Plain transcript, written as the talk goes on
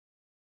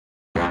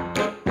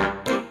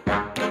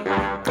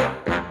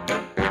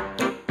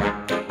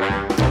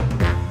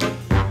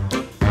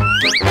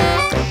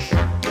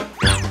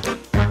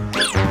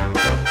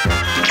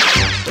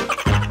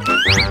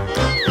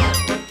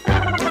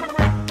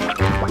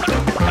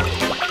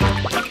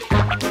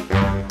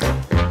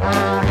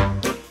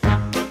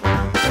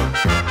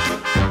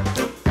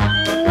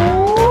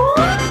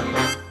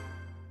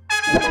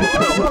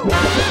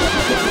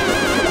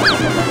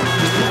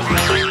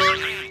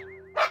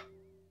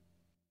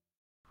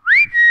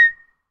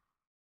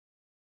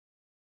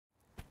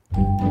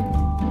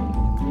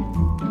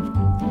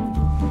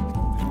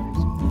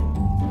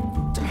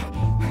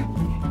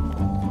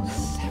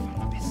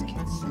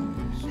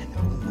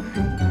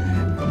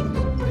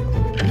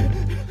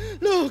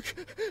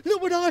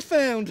Look what I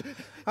found.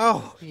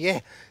 Oh,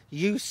 yeah.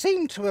 You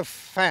seem to have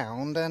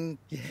found an,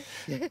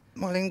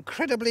 well,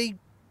 incredibly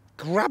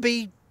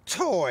grubby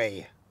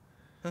toy.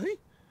 Hey?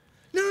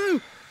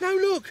 No,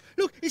 look,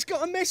 it's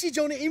got a message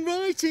on it in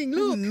writing,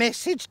 look. A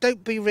message?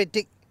 Don't be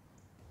ridiculous.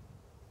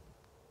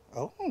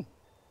 Oh,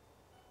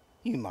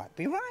 you might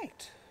be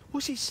right.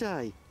 What's it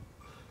say?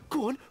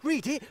 Go on,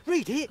 read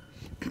it.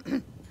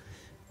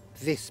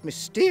 This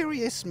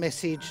mysterious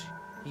message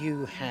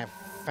you have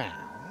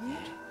found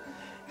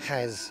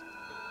has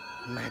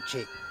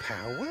magic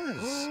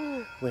powers.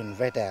 When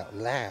read out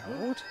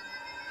loud,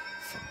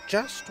 for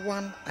just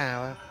 1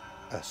 hour,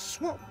 a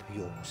swap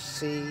you'll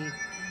see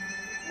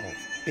of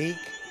big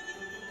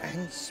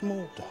and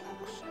small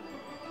dogs.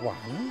 1,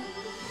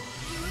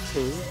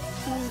 2,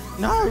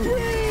 3. No!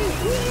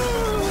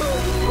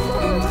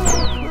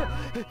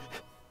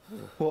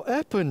 What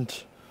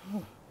happened?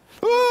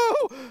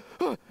 Oh!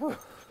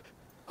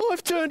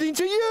 I've turned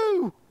into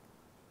you!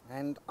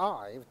 And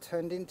I've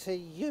turned into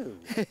you.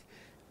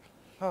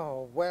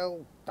 Oh,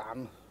 well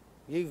done.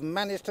 You've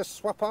managed to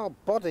swap our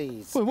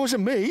bodies. Well, it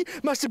wasn't me.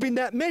 Must have been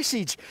that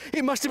message.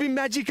 It must have been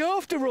magic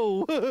after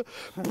all.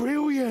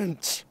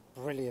 Brilliant.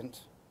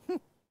 Brilliant. Mum,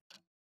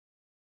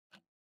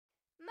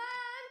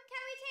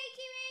 can we take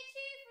you and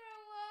Sue for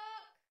a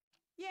walk?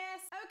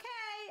 Yes, OK,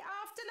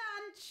 after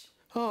lunch.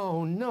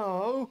 Oh,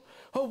 no.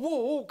 A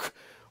walk?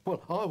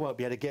 Well, I won't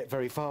be able to get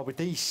very far with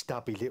these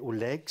stubby little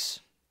legs.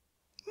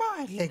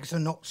 My legs are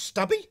not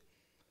stubby.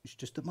 It's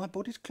just that my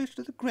body's closer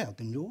to the ground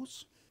than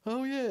yours.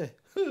 Oh, yeah.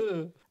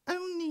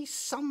 Only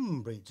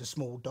some breeds of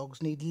small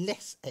dogs need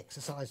less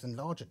exercise than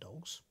larger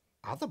dogs.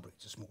 Other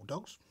breeds of small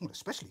dogs,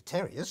 especially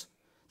terriers,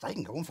 they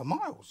can go on for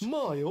miles.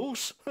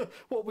 Miles?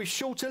 What, with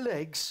shorter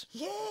legs?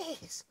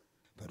 Yes.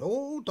 But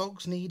all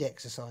dogs need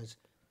exercise.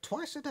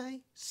 Twice a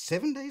day,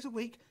 7 days a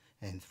week,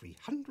 and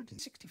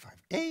 365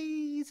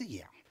 days a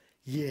year.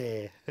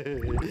 Yeah.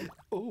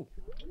 Oh.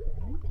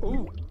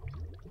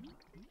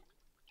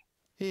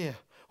 Here,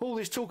 all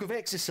this talk of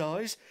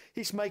exercise,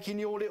 it's making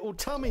your little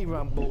tummy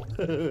rumble.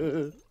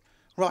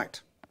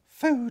 Right,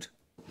 food.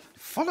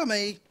 Follow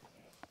me.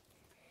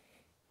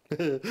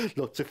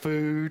 Lots of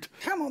food.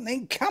 Come on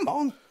then, come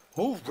on.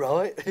 All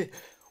right.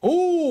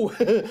 Oh,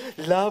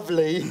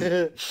 lovely.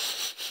 Eh?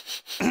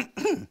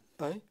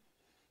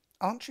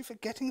 Aren't you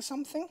forgetting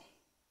something?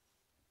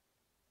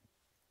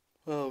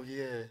 Oh,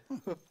 yeah.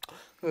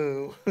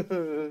 Oh.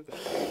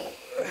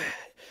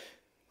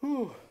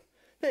 Oh,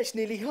 that's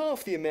nearly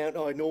half the amount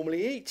I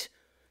normally eat.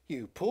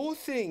 You poor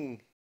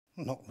thing.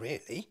 Not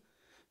really.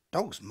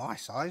 Dogs my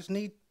size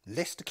need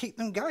less to keep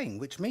them going,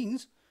 which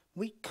means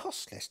we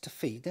cost less to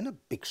feed than a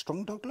big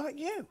strong dog like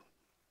you.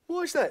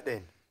 Why's that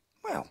then?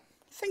 Well,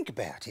 think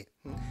about it.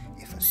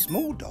 If a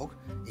small dog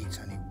eats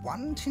only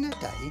 1 tin a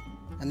day,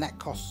 and that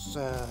costs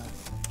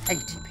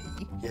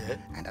 80p, Yeah.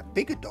 and a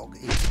bigger dog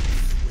eats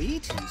 3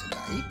 tins a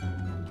day,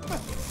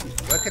 well, you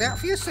can work it out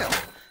for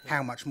yourself.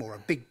 How much more a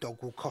big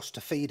dog will cost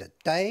to feed a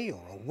day,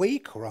 or a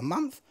week, or a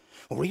month,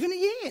 or even a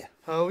year.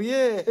 Oh,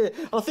 yeah.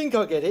 I think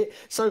I get it.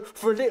 So,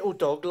 for a little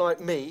dog like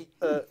me,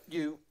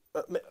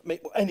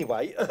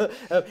 anyway,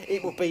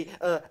 it would be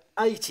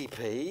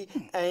 80p,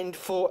 and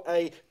for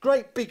a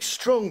great big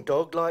strong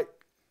dog like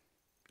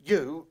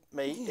you,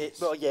 me,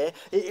 Yes.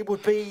 it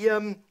would be,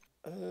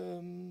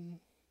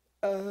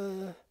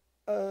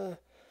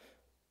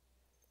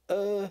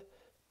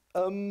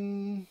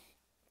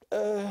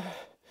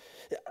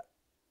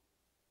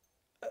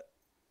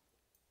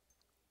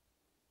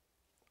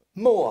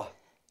 more.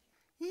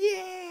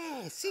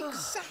 Yes,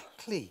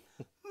 exactly.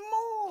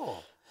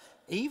 More.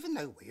 Even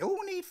though we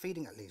all need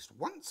feeding at least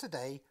once a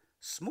day,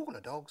 smaller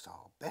dogs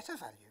are better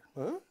value.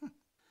 Huh?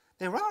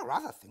 There are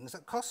other things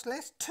that cost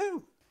less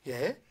too.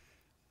 Yeah?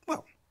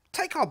 Well,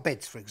 take our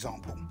beds for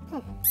example.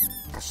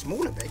 A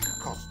smaller bed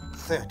could cost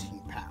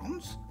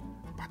 £13,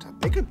 but a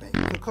bigger bed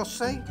could cost,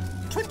 say,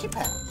 £20.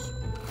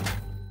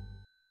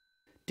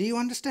 Do you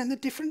understand the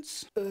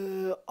difference?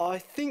 I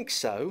think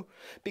so.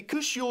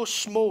 Because you're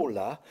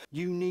smaller,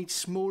 you need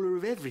smaller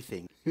of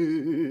everything.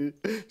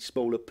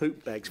 Smaller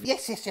poop bags.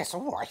 Yes,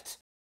 all right.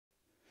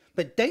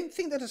 But don't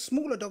think that a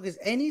smaller dog is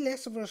any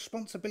less of a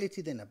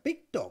responsibility than a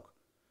big dog,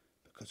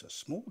 because a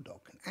small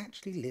dog can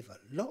actually live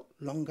a lot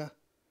longer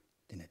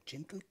than a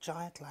gentle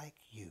giant like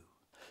you.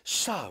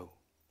 So,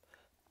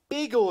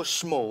 big or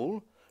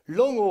small,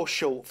 long or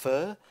short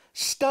fur,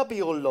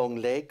 stubby or long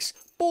legs,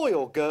 boy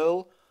or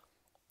girl,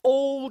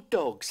 all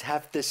dogs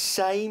have the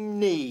same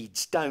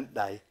needs, don't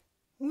they?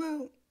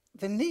 Well,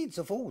 the needs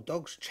of all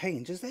dogs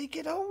change as they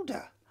get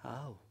older.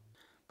 Oh.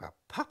 But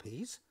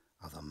puppies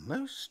are the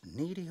most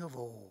needy of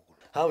all.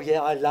 Oh,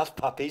 yeah, I love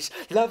puppies.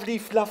 Lovely,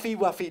 fluffy,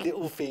 wuffy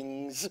little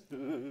things.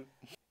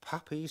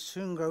 Puppies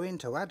soon grow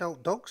into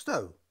adult dogs,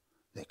 though.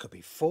 There could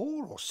be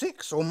 4 or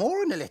 6 or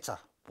more in a litter.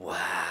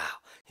 Wow,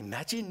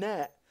 imagine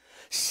that.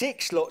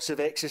 6 lots of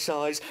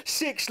exercise,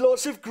 6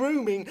 lots of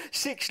grooming,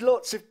 6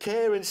 lots of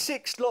care and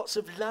 6 lots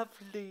of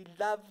lovely,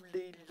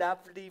 lovely,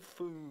 lovely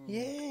food.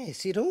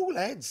 Yes, it all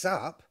adds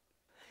up.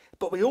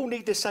 But we all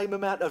need the same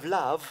amount of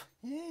love.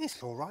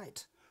 Yes, all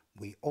right.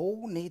 We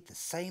all need the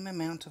same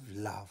amount of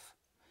love.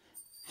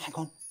 Hang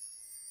on.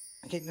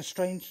 I'm getting a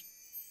strange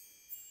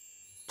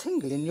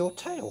tingle in your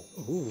tail.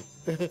 Ooh.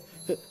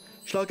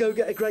 Shall I go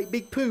get a great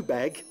big poo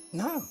bag?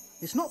 No,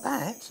 it's not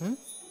that.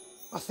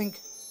 I think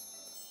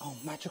our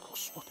magical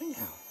swapping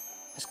hour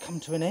has come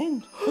to an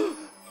end.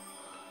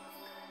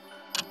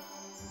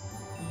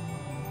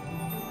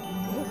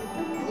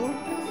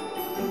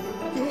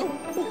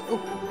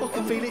 I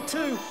can feel it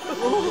too.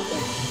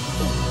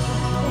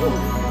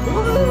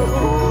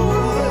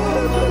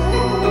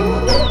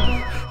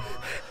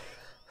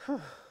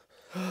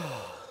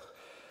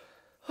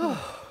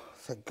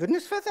 Thank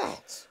goodness for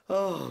that.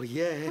 Oh,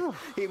 yeah.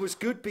 It was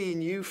good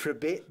being you for a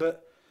bit,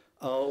 but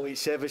oh,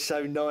 it's ever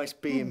so nice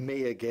being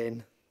me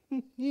again.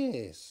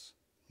 Yes,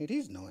 it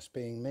is nice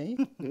being me.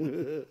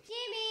 Jimmy,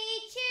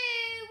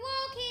 Choo,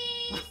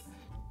 walkies!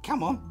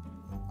 Come on,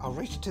 I'll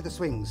race you to the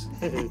swings.